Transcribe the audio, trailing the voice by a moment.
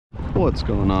What's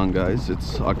going on, guys?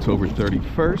 It's October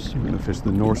 31st. I'm gonna fish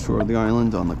the north shore of the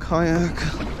island on the kayak.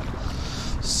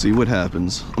 See what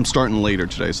happens. I'm starting later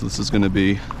today, so this is gonna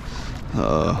be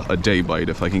a day bite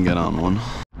if I can get on one.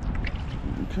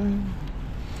 Okay.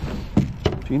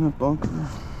 Peanut bunker.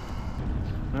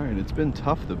 Alright, it's been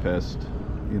tough the past,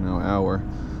 hour.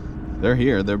 They're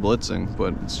here, they're blitzing,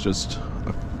 but it's just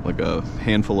like a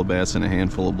handful of bass and a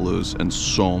handful of blues and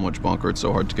so much bunker. It's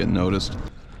so hard to get noticed.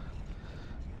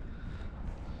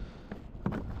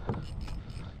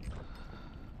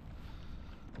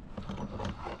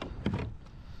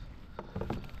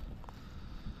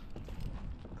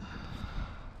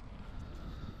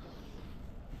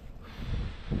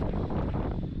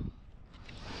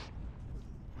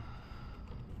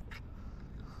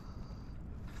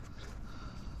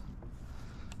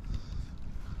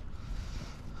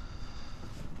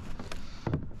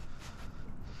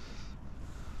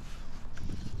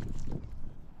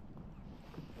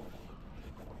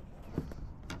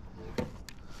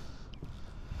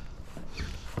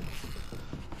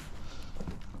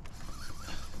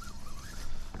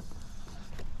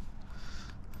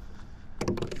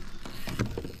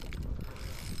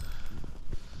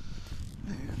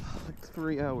 Man, like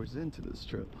 3 hours into this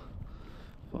trip,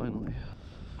 finally.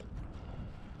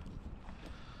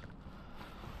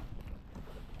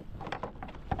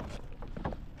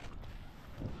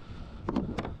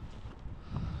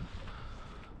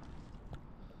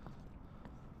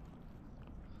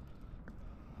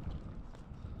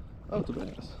 Oh, it's a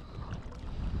bass.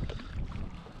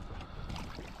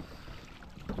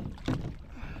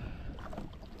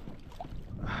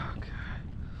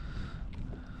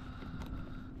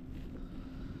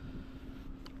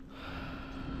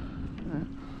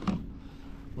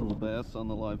 Little bass on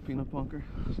the live peanut bunker.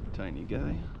 Tiny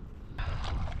guy.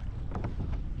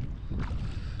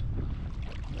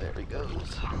 There he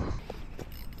goes.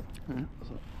 Right,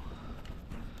 so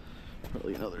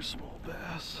probably another small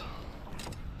bass.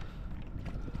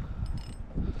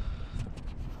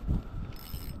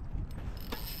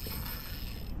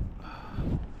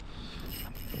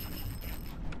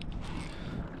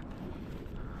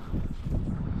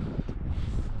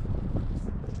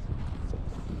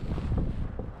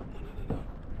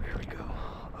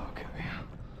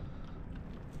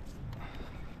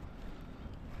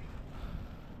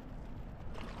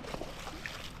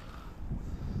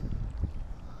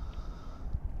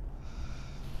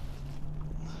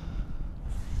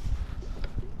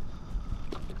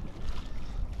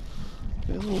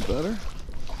 A little better.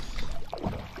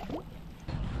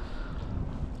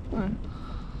 Alright.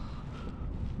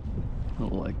 A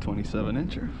little like 27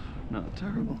 incher. Not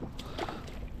terrible.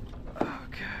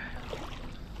 Okay.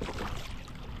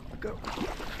 Go.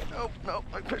 Nope, nope,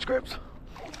 my fish grips.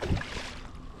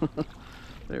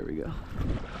 There we go.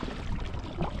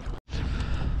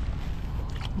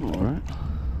 Alright.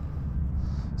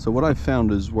 So what I've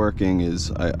found is working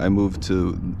is I moved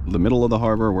to the middle of the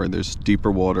harbor where there's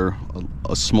deeper water,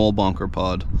 a small bunker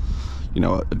pod,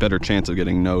 a better chance of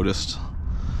getting noticed.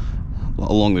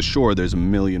 Along the shore there's a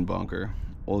million bunker,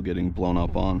 all getting blown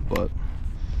up on, but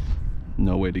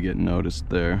no way to get noticed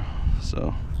there.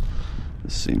 So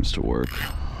this seems to work.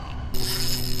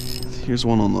 Here's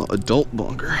one on the adult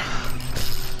bunker.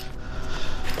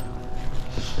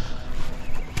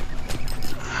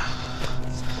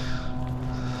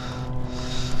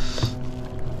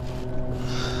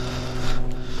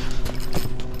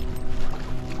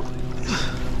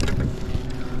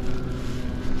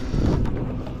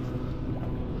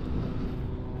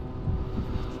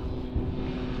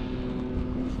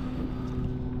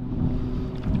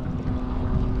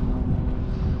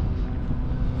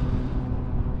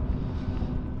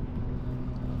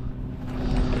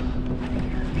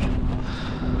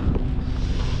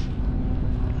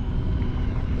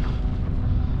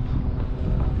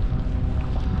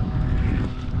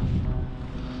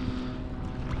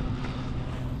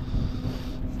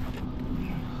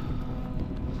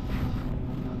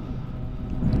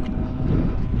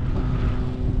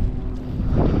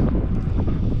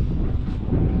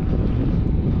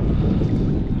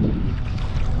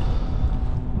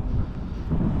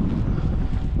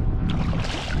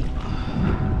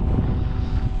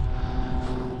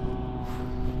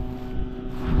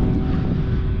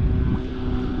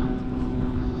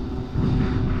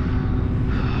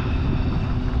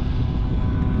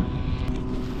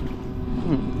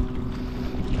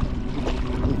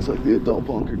 Looks like the adult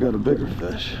bunker got a bigger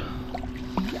fish.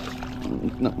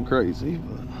 Nothing crazy,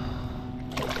 but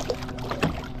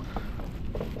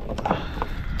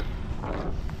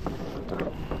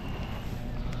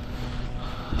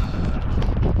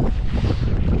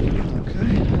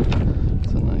okay.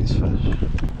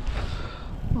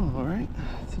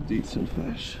 decent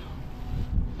fish.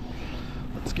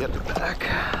 Let's get it back.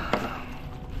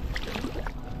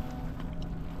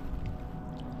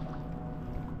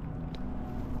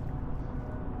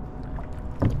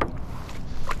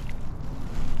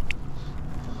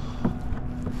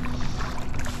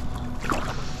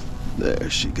 There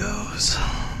she goes.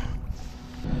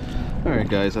 Alright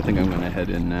guys, I think I'm gonna head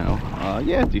in now.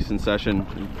 Yeah, decent session.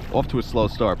 Off to a slow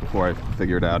start before I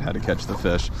figured out how to catch the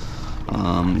fish.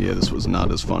 Yeah, this was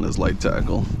not as fun as light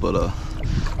tackle, but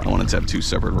I wanted to have two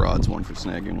separate rods, one for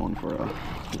snagging, one for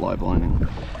live lining.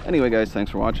 Anyway guys, thanks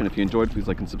for watching. If you enjoyed, please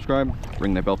like and subscribe.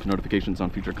 Ring that bell for notifications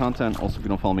on future content. Also, if you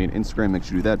don't follow me on Instagram, make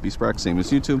sure you do that. Be Sprack, same as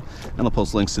YouTube, and I'll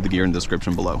post links to the gear in the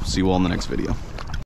description below. See you all in the next video.